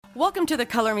Welcome to the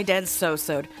Color Me Dead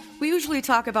So-Sode. We usually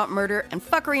talk about murder and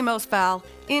fuckery most foul,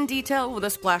 in detail with a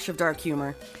splash of dark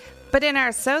humor. But in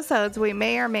our So-Sodes, we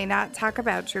may or may not talk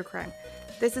about true crime.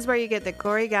 This is where you get the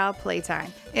gory gal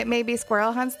playtime. It may be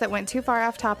squirrel hunts that went too far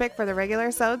off topic for the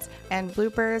regular sods, and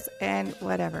bloopers, and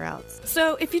whatever else.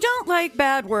 So if you don't like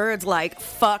bad words like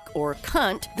fuck or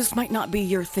cunt, this might not be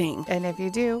your thing. And if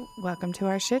you do, welcome to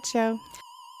our shit show.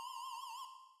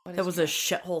 That was a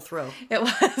shithole throw. It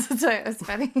was. That's why it was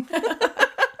funny.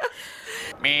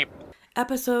 Meep.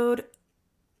 Episode...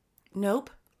 Nope.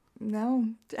 No.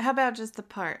 How about just the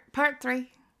part? Part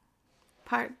 3.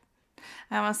 I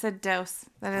almost said dose.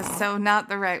 That is so not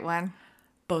the right one.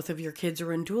 Both of your kids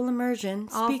are in dual immersion,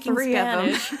 All speaking 3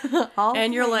 Spanish. of them. All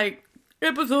and you're 3. like,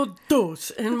 episode dos,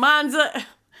 and manzanas.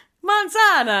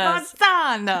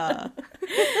 Manzana.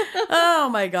 Oh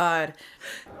my god.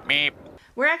 Meep.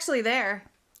 We're actually there.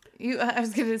 I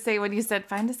was going to say, when you said,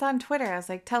 find us on Twitter, I was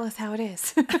like, tell us how it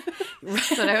is. That's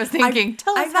what I was thinking.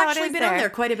 Tell us I've how it actually is been there. on there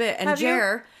quite a bit. And Have you?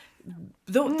 Jer,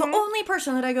 the only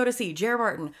person that I go to see, Jer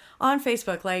Martin, on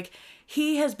Facebook, like,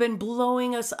 he has been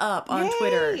blowing us up on Yay!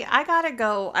 Twitter. I gotta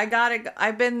go.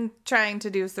 I've been trying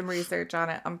to do some research on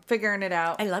it. I'm figuring it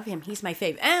out. I love him. He's my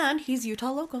fave. And he's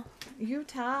Utah local.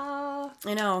 Utah.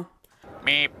 I know.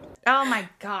 Meep. Oh my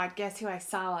god, guess who I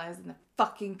saw while I was in the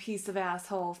fucking piece of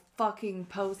asshole fucking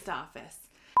post office.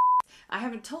 I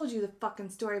haven't told you the fucking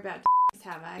story about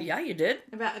have I? Yeah, you did.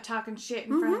 About talking shit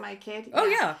in front of my kid? Oh,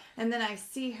 yeah. And then I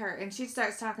see her, and she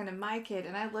starts talking to my kid,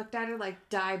 and I looked at her like,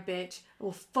 die, bitch. I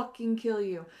will fucking kill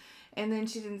you. And then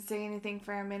she didn't say anything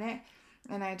for a minute,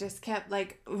 and I just kept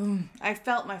like, I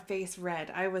felt my face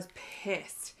red. I was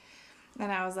pissed.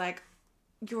 And I was like,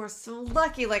 you're so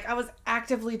lucky. Like, I was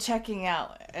actively checking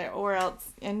out, or else,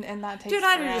 and that takes Dude,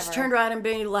 I'd have forever. just turned around and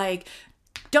been like,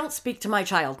 don't speak to my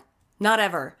child. Not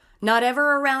ever. Not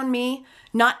ever around me.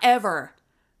 Not ever.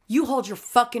 You hold your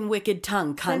fucking wicked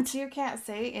tongue, cunt. Since you can't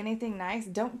say anything nice,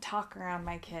 don't talk around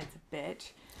my kids, bitch.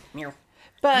 Meow.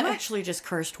 But You actually just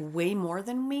cursed way more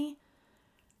than me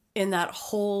in that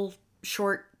whole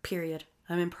short period.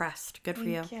 I'm impressed. Good for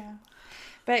you. Thank you.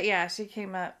 But yeah, she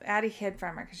came up. Addie hid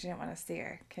from her because she didn't want to see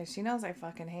her. Because she knows I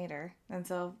fucking hate her. And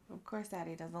so, of course,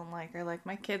 Addie doesn't like her. Like,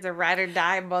 my kids are ride or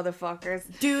die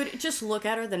motherfuckers. Dude, just look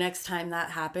at her the next time that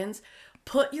happens.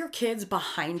 Put your kids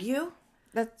behind you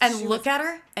That's, and she look at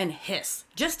her and hiss.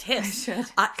 Just hiss. I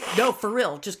should. No, for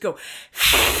real. Just go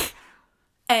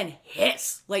and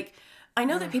hiss. Like, I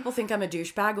know that people think I'm a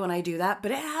douchebag when I do that, but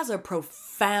it has a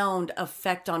profound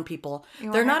effect on people.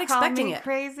 You They're wanna not call expecting me it.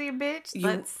 Crazy bitch. You-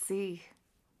 Let's see.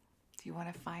 Do you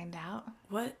want to find out?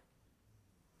 What?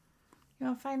 You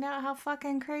want to find out how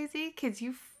fucking crazy? Because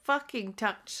you fucking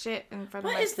talked shit in front of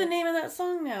What my is the kids. name of that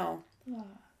song now?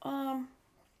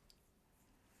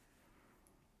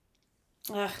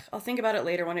 I'll think about it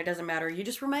later when it doesn't matter. You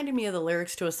just reminded me of the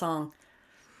lyrics to a song.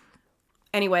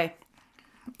 Anyway,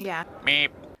 Yeah.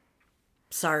 Meep.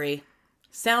 sorry.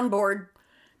 Soundboard.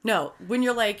 No, when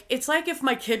you're like, it's like if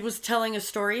my kid was telling a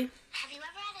story. Have you ever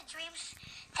had a dream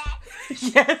that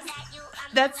Yes. that you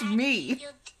That's that me.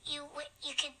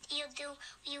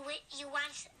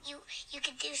 You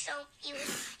could do so you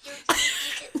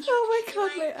could Oh my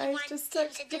God, you my want- you eyes want just him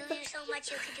stuck to do you so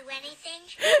much you could do anything.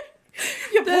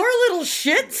 You poor little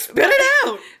shit, spit it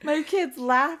out. My kids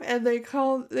laugh and they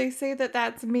say that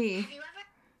that's me. Have you ever?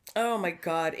 Oh my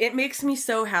god, it makes me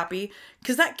so happy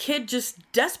because that kid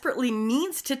just desperately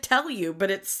needs to tell you,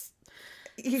 but it's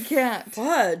You can't.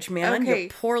 fudge, man. Okay. You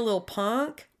poor little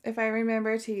punk. If I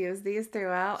remember to use these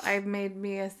throughout,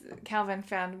 Calvin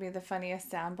found me the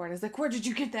funniest soundboard. I was like, where did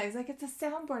you get that? He's like, it's a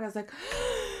soundboard. I was like,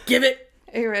 Give it.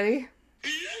 are you ready?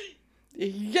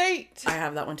 Yeet! I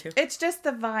have that one too. It's just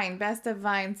the Vine, best of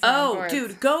Vine Oh, soundboards.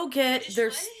 dude, go get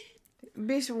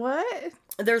Bish, what?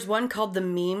 there's one called the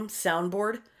Meme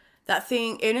Soundboard. That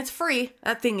thing, and it's free.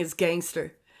 That thing is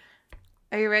gangster.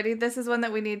 Are you ready? This is one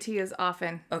that we need to use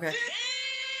often. Okay.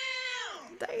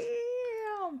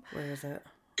 Damn. Where is it?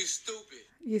 You stupid.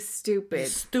 You stupid.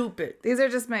 Stupid. These are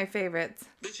just my favorites.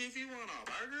 Bitch, if you want a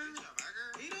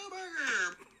burger, eat a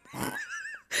burger.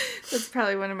 That's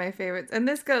probably one of my favorites. And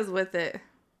this goes with it.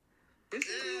 Bitch,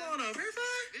 if you want a burger,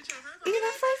 Eat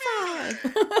a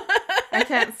french fry. I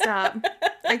can't stop.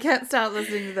 I can't stop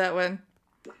listening to that one.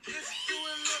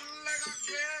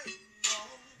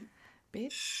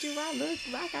 Bitch, do I look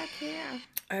like I care?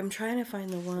 I'm trying to find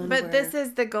the one. But where... this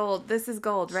is the gold. This is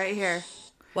gold right here.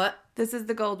 What? This is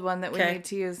the gold one that we Okay. need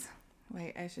to use.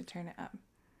 Wait, I should turn it up.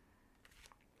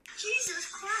 Jesus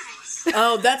Christ.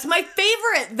 Oh, that's my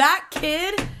favorite. That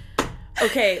kid.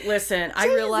 Okay, listen. I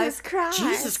realized. Christ.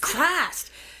 Jesus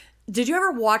Christ. Did you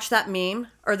ever watch that meme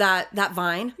or that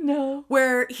Vine? No.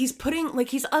 Where he's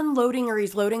he's unloading or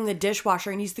he's loading the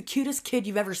dishwasher and he's the cutest kid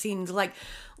you've ever seen. He's like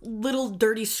little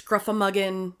dirty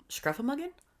scruff-a-muggin?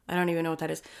 I don't even know what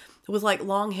that is. With like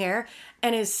long hair.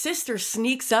 And his sister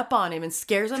sneaks up on him and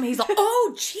scares him. He's like,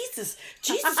 oh, Jesus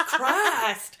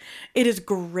Christ. It is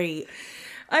great.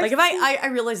 Like if I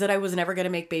realized that I was never going to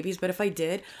make babies, but if I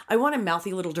did, I want a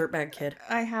mouthy little dirtbag kid.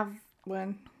 I have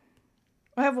one.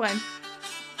 I have one.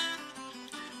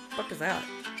 What is that?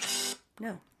 No.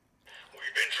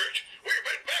 We've been tricked, we've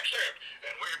been backstabbed,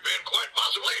 and we've been quite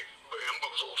possibly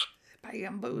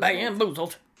bamboozled.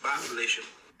 Bamboozled. Bye, Felicia.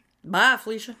 Bye,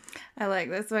 Felicia. I like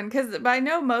this one because I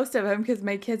know most of them because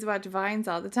my kids watch Vines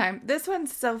all the time. This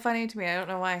one's so funny to me. I don't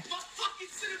know why.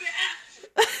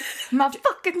 My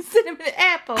fucking cinnamon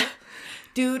apple.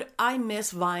 Dude, I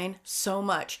miss Vine so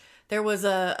much. There was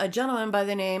a gentleman by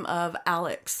the name of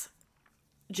Alex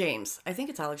James. I think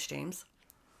it's Alex James.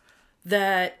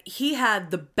 That he had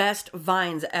the best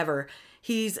Vines ever.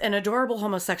 He's an adorable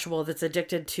homosexual that's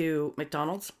addicted to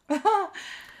McDonald's.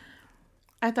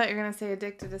 I thought you were going to say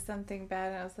addicted to something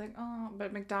bad. And I was like, oh,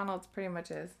 but McDonald's pretty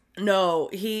much is. No,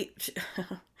 he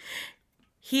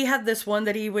had this one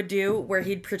that he would do where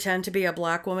he'd pretend to be a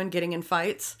black woman getting in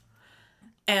fights.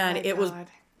 And Oh my it was God.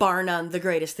 bar none the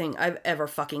greatest thing I've ever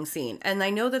fucking seen. And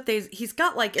I know that he's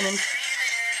got like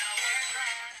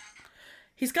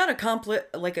he's got a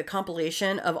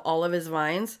compilation of all of his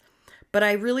Vines, but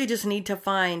I really just need to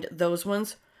find those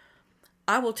ones.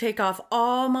 I will take off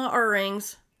all my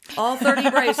earrings, all 30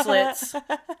 bracelets,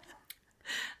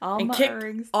 All my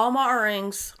earrings. all my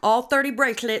earrings, all 30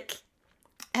 bracelets,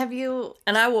 Have you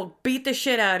and I will beat the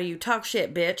shit out of you. Talk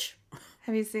shit, bitch.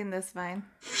 seen this Vine?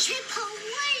 Chipotle's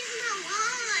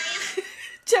alive.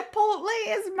 Chipotle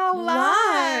is my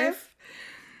life.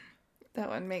 That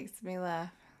one makes me laugh.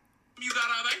 You got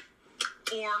a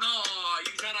name? Or no,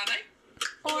 you got a name?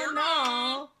 Oh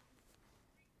no.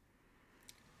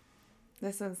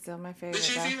 This one's still my favorite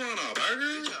Bitch, if though. you want a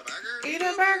burger, Eat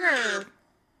a burger.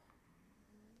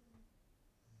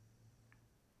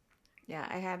 Yeah,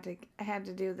 I had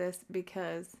to do this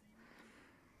because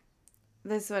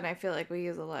this one I feel like we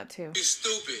use a lot too. You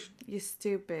stupid. You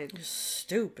stupid.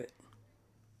 Stupid.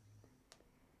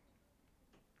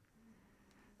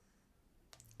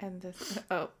 And this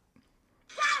oh.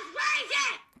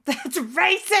 That's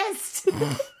racist. That's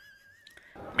racist.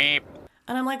 Meep.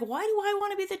 And I'm like, why do I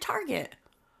want to be the target?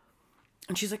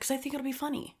 And she's like, because I think it'll be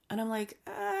funny. And I'm like,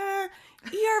 ER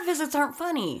visits aren't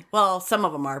funny. Well, some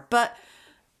of them are. But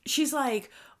she's like,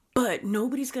 but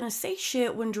nobody's going to say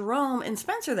shit when Jerome and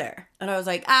Spencer are there. And I was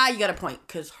like, you got a point.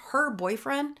 Because her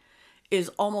boyfriend is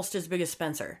almost as big as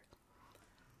Spencer.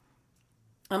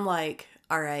 I'm like,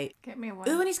 all right. Get me one.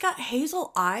 Ooh, and he's got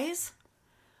hazel eyes.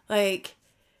 Like,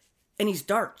 and he's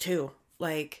dark too.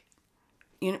 Like,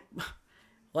 you know,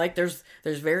 like there's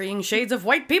varying shades of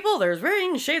white people. There's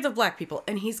varying shades of black people.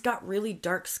 And he's got really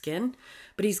dark skin,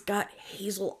 but he's got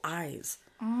hazel eyes.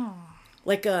 Oh.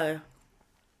 Like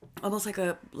almost like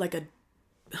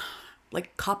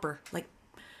copper. Like,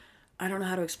 I don't know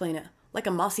how to explain it. Like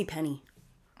a mossy penny.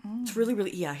 It's really,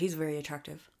 really, yeah, he's very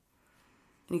attractive.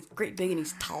 And he's great big and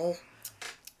he's tall.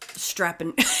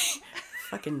 Strapping.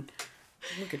 Fucking,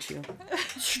 look at you.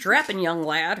 Strapping young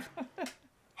lad. Oh,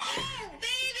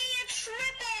 baby, a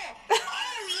triple.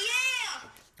 Oh,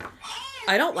 yeah.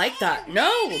 I don't like that.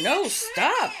 No,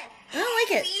 stop. I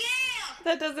don't like it. Yeah.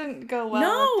 That doesn't go well.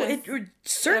 No, with this. it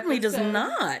certainly does episode.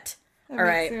 not. That All makes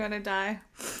right. me want to die.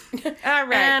 All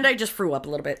right. And I just threw up a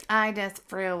little bit. I just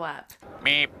threw up.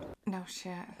 Meep. No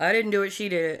shit. I didn't do it. She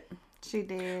did it. She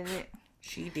did it.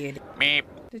 She did. Meep.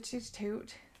 Did she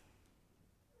toot?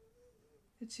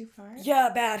 Did she fart? Yeah,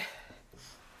 bad.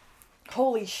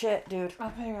 Holy shit, dude.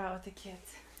 I'll put her out with the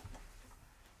kids.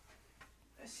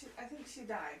 I think she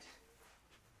died.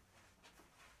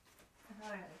 I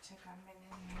thought I had to check on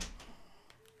Minion here.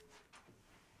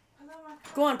 Hello,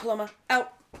 Go on, Paloma.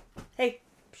 Out. Hey.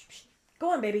 Psh, psh.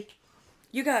 Go on, baby.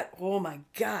 You got... Oh, my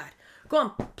God. Go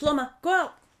on, Paloma. Go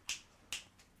out.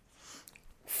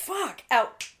 Fuck.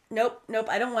 Out. Nope.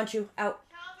 I don't want you. Out.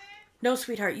 No,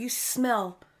 sweetheart. You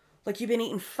smell like you've been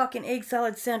eating fucking egg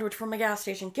salad sandwich from a gas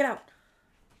station. Get out.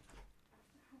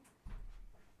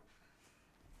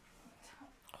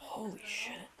 Holy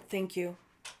shit. Thank you.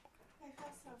 I feel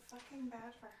so fucking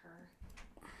bad for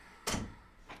her.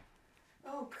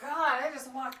 Oh God, I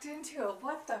just walked into it.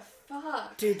 What the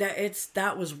fuck? Dude,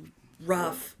 that was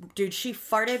rough. Dude, she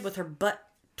farted with her butt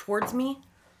towards me.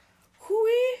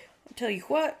 Hooey. I'll tell you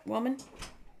what, woman.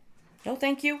 No,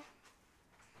 thank you.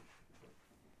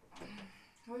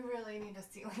 We really need a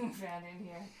ceiling fan in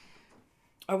here.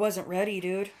 I wasn't ready,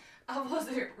 dude. I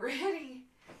wasn't ready.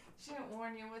 She didn't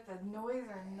warn you with a noise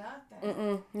or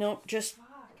nothing. Nope, just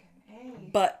Fucking A.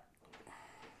 but.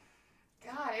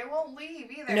 God, it won't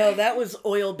leave either. No, that was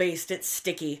oil-based. It's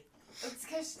sticky. It's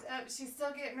because she's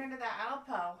still getting rid of that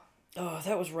Alpo. Oh,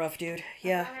 that was rough, dude. I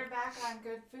Yeah. got her back on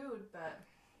good food, but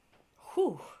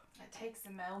Whew. it takes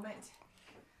a moment.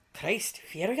 Christ,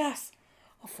 Fiergas.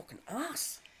 Oh, fucking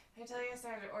ass. I tell you, I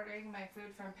started ordering my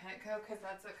food from Petco because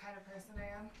that's what kind of person I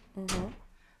am. Mm-hmm.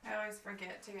 I always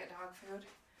forget to get dog food.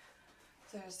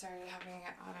 So I started having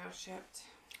it auto-shipped.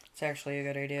 It's actually a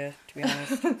good idea, to be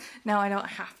honest. Now I don't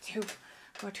have to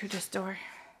go to the store.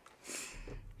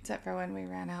 Except for when we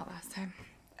ran out last time.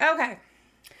 Okay.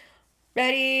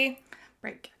 Ready?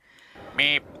 Break.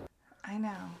 Meep. I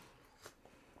know.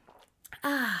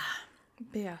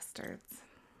 Bastards.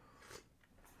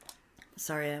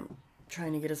 Sorry, I'm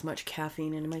trying to get as much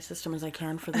caffeine into my system as I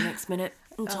can for the next minute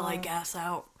until I gas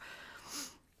out.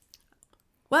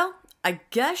 Well, I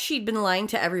guess she'd been lying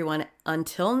to everyone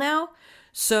until now.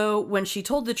 So when she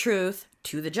told the truth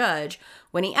to the judge,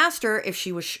 when he asked her if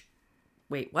she was...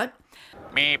 Wait, what?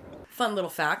 Meep. Fun little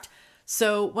fact.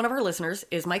 So one of our listeners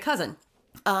is my cousin.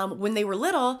 When they were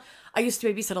little, I used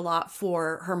to babysit a lot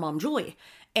for her mom, Julie.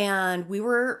 And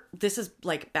this is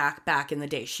like back in the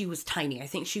day. She was tiny. I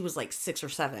think she was like 6 or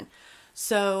 7.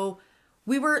 So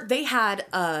they had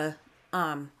a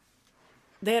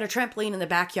trampoline in the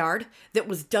backyard that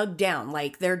was dug down.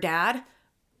 Like their dad,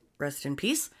 rest in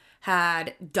peace,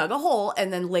 had dug a hole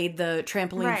and then laid the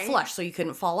trampoline flush so you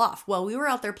couldn't fall off. Well, we were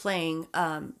out there playing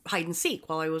hide and seek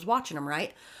while I was watching them,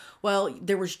 right? Well,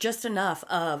 there was just enough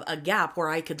of a gap where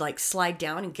I could like slide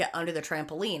down and get under the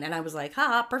trampoline. And I was like,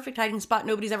 perfect hiding spot.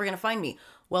 Nobody's ever going to find me.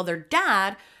 Well, their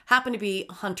dad happened to be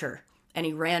a hunter and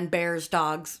he ran bears,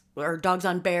 dogs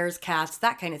on bears, cats,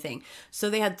 that kind of thing. So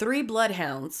they had 3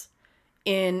 bloodhounds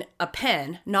in a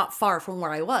pen not far from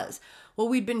where I was. Well,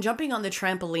 we'd been jumping on the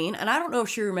trampoline, and I don't know if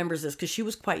she remembers this because she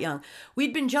was quite young.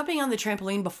 We'd been jumping on the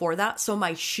trampoline before that, so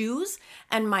my shoes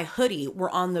and my hoodie were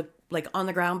on the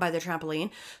ground by the trampoline.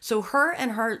 So her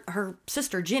and her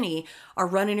sister Ginny are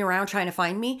running around trying to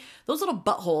find me. Those little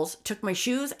buttholes took my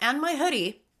shoes and my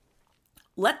hoodie,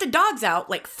 let the dogs out,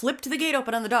 like flipped the gate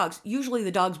open on the dogs. Usually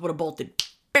the dogs would have bolted.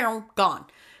 Boom, gone.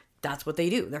 That's what they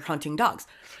do. They're hunting dogs.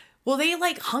 Well, they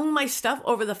like hung my stuff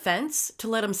over the fence to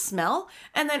let them smell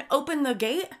and then opened the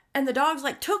gate and the dogs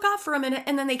like took off for a minute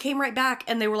and then they came right back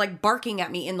and they were like barking at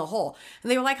me in the hole.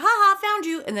 And they were like, found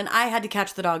you. And then I had to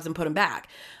catch the dogs and put them back.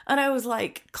 And I was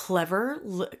like, clever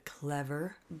girl.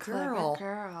 Clever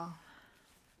girl.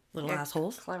 Little You're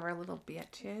assholes. Clever little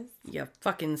bitches. You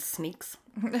fucking sneaks.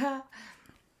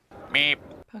 Meep.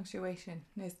 Punctuation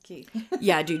is key.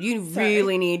 Yeah, dude, you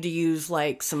really need to use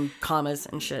like some commas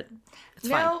and shit. It's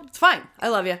fine. No. It's fine. I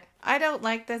love you. I don't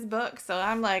like this book, so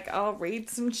I'm like, I'll read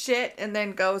some shit and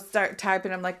then go start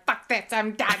typing. I'm like, fuck this,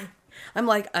 I'm done. I'm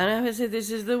like, I know this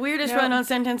is the weirdest No. run-on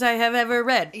sentence I have ever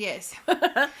read. Yes.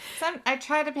 I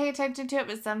try to pay attention to it,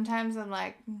 but sometimes I'm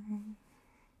like,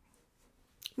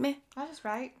 Meh. I'll just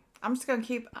write. I'm just going to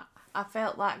keep, I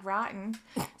felt like writing,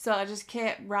 so I just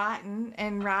kept writing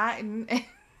and writing.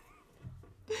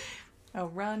 A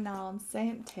run-on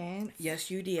sentence. Yes,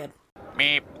 you did.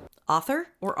 Meep. Author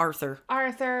or Arthur?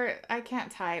 Arthur, I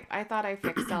can't type. I thought I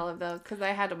fixed all of those because I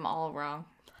had them all wrong.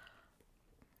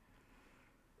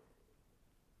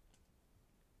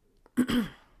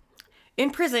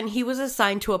 In prison, he was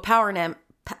assigned to a power nap.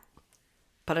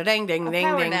 Ding ding ding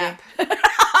Power ding. nap.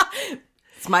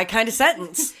 It's my kind of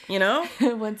sentence, you know?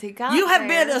 Once he got You have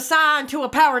there, been assigned to a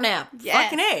power nap. Yes.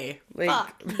 Fucking A. Like,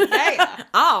 Fuck. Yeah.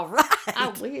 all right.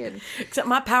 I win. Except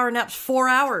my power nap's 4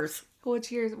 hours.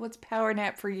 What's power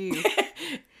nap for you?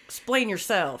 Explain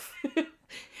yourself.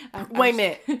 Wait a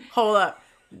minute. Hold up.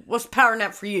 What's power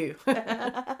nap for you?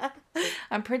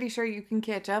 I'm pretty sure you can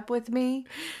catch up with me.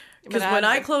 Because when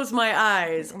I close my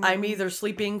eyes, I'm either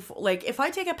sleeping... Like, if I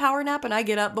take a power nap and I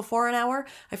get up before an hour,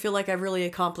 I feel like I've really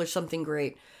accomplished something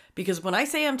great. Because when I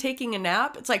say I'm taking a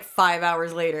nap, it's like 5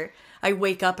 hours later. I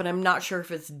wake up and I'm not sure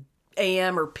if it's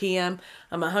AM or PM.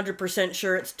 I'm 100%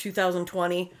 sure it's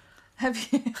 2020. Have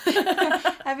you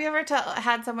ever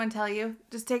had someone tell you,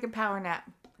 just take a power nap?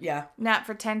 Yeah. Nap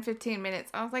for 10, 15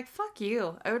 minutes. I was like, fuck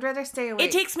you. I would rather stay awake.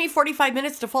 It takes me 45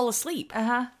 minutes to fall asleep.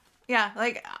 Uh-huh. Yeah,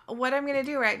 like, what I'm going to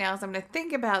do right now is I'm going to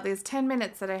think about these 10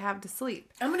 minutes that I have to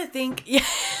sleep. I'm going to think... Yeah.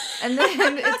 And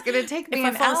then it's going to take me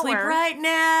If I fall asleep right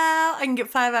now, I can get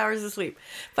 5 hours of sleep.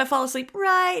 If I fall asleep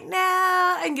right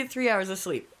now, I can get 3 hours of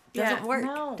sleep. Doesn't work.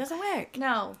 No. Doesn't work.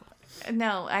 No.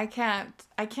 No, I can't.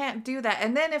 I can't do that.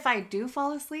 And then if I do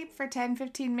fall asleep for 10,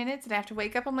 15 minutes and I have to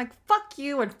wake up, I'm like, fuck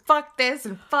you and fuck this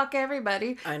and fuck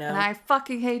everybody. I know. And I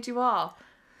fucking hate you all.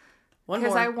 One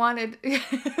Because more. I wanted...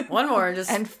 One more. Just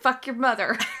And fuck your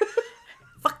mother.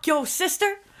 fuck your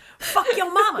sister. Fuck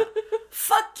your mama.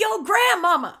 Fuck your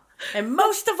grandmama. And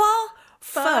most of all,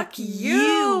 fuck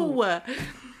you.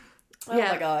 Oh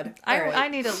my God. All right. I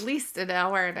need at least an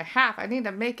hour and a half. I need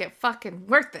to make it fucking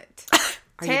worth it.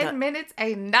 Are you 10 done? minutes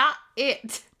ain't not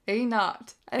it. Ain't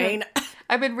not. Ain't-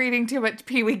 I've been reading too much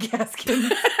Pee-wee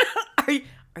Gaskins.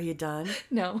 Are you done?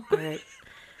 No. All right.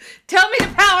 Tell me to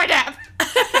power nap.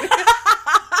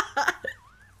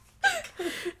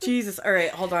 Jesus. All right,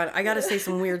 hold on. I got to say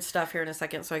some weird stuff here in a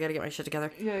second, so I got to get my shit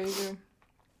together. Yeah, you do.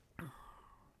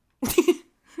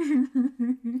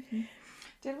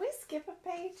 Did we skip a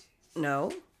page?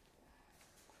 No.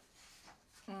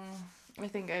 I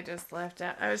think I just left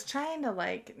out. I was trying to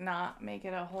like not make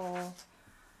it a whole.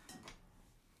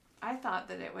 I thought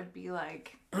that it would be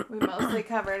like we mostly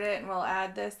covered it and we'll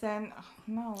add this in. Oh,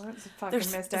 no, it's fucking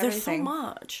missed everything. There's so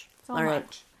much. So All right.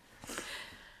 much.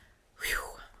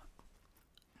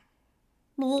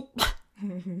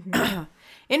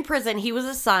 In prison, he was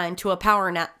assigned to a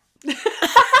power nap.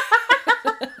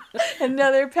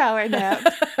 Another power nap.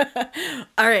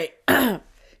 All right.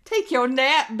 Take your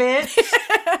nap, bitch.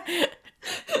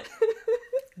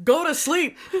 Go to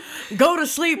sleep. Go to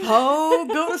sleep, ho.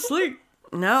 Go to sleep.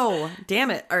 No. Damn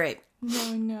it. All right.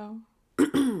 No.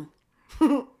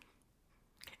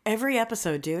 Every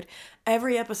episode, dude.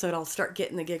 Every episode I'll start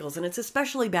getting the giggles. And it's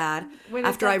especially bad When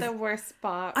after it's at I've... the worst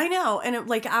spot. I know. And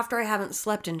like after I haven't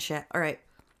slept and shit. All right.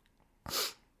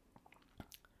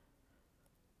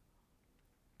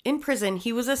 In prison,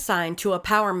 he was assigned to a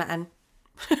power man.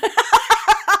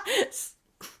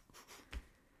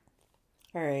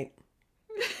 All right.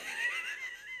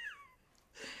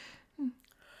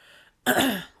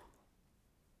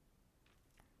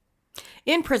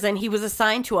 In prison, he was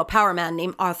assigned to a power man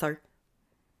named Arthur.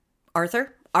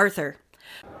 Arthur?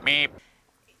 Meep.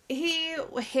 He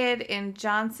hid in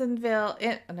Johnsonville.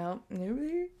 Nope.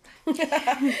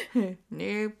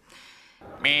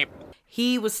 Meep.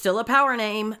 He was still a power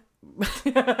name.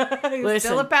 Listen,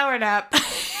 Still a power nap.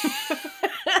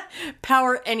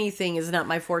 power anything is not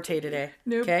my forte today.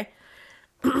 Nope. Okay?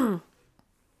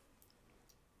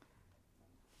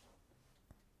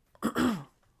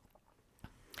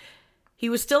 He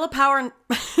was still a power...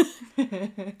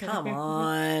 Come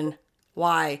on.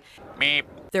 Why? Meep.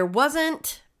 There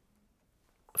wasn't...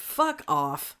 Fuck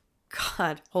off.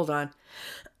 God, hold on.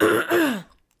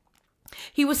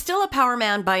 He was still a power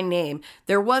man by name.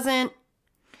 There wasn't...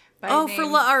 By Oh, name. for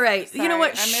all right. You know Sorry,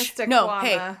 what? I missed a No, comma.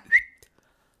 hey.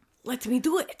 Let me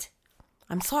do it.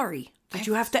 I'm sorry that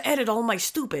you have to edit all my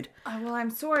stupid. Oh, well, I'm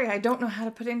sorry. I don't know how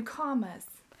to put in commas.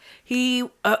 He...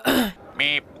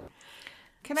 Meep.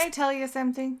 Can I tell you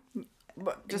something?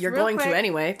 Just You're real going quick. to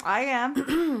anyway. I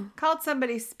am. Called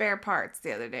somebody spare parts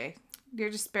the other day. You're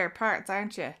just spare parts,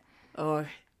 aren't you? Oh,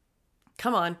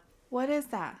 come on. What is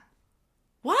that?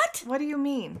 What? What do you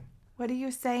mean? What are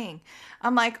you saying?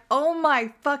 I'm like, oh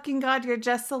my fucking God, you're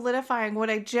just solidifying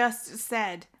what I just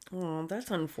said. Oh,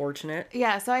 that's unfortunate.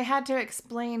 Yeah, so I had to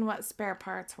explain what spare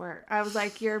parts were. I was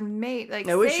like, your mate, like,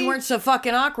 I wish you weren't so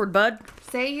fucking awkward, bud.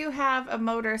 say you have a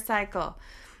motorcycle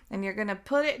and you're going to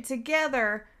put it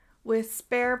together with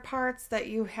spare parts that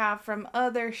you have from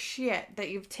other shit that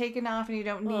you've taken off and you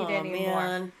don't need anymore.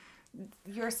 Man.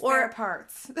 Your spare Or-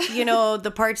 parts. You know,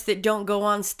 the parts that don't go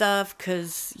on stuff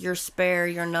because you're spare,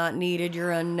 you're not needed,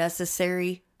 you're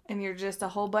unnecessary. And you're just a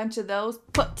whole bunch of those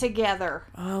put together.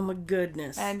 Oh my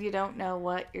goodness. And you don't know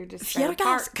what you're just spare Fiergas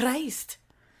parts. Christ.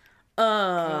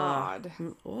 God.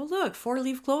 Oh, look,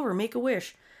 4-leaf clover, make a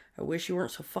wish. I wish you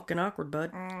weren't so fucking awkward,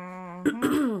 bud.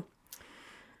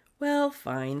 Well,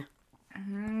 fine.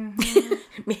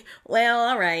 Well,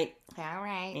 all right. All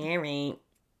right. All right.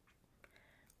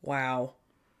 Wow.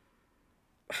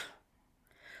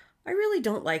 I really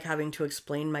don't like having to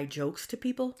explain my jokes to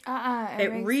people.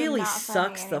 It makes really them not funny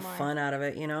sucks the anymore. fun out of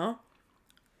it, you know?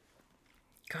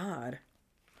 God.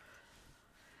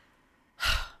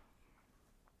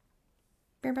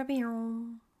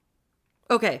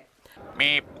 Okay.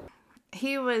 Meep.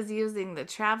 He was using the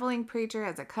traveling preacher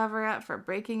as a cover up for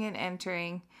breaking and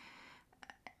entering.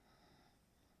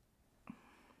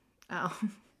 Oh,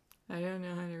 I don't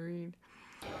know how to read.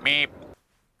 Meep.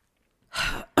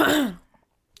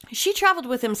 She traveled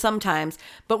with him sometimes,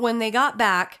 but when they got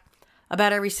back,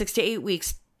 about every 6 to 8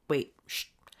 weeks. Wait.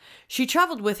 She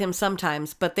traveled with him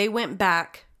sometimes, but they went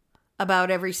back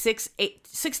about every 6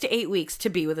 to 8 weeks to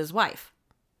be with his wife.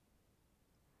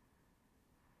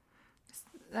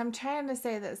 I'm trying to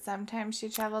say that sometimes she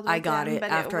traveled with I got him, it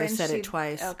but after I when said it she-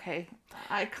 twice. Okay.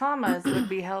 Commas would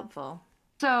be helpful.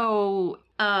 So,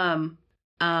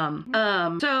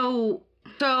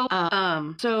 so,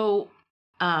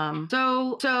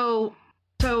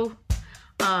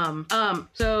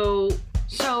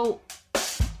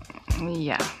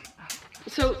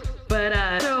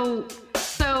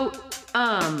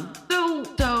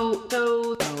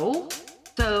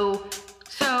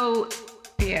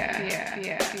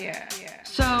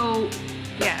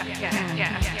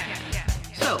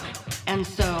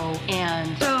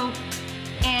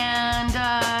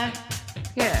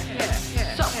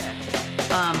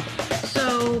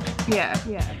 Yeah.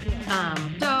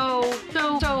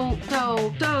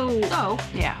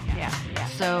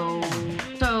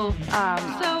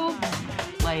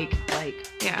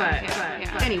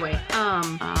 anyway,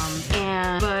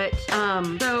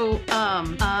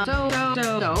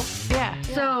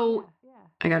 so,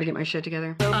 I gotta get my shit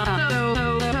together.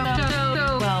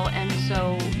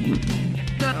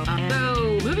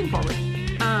 Moving forward.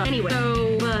 Anyway,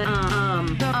 so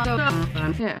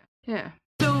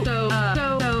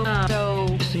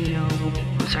you know,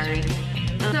 sorry.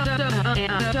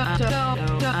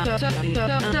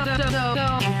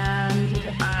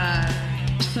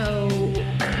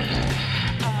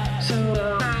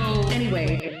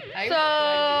 Anyway.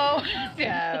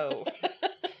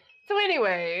 So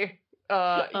anyway,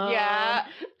 yeah.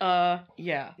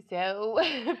 Yeah. So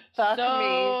fuck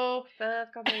me.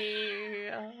 Fuck me.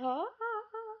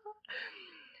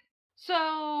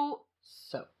 So.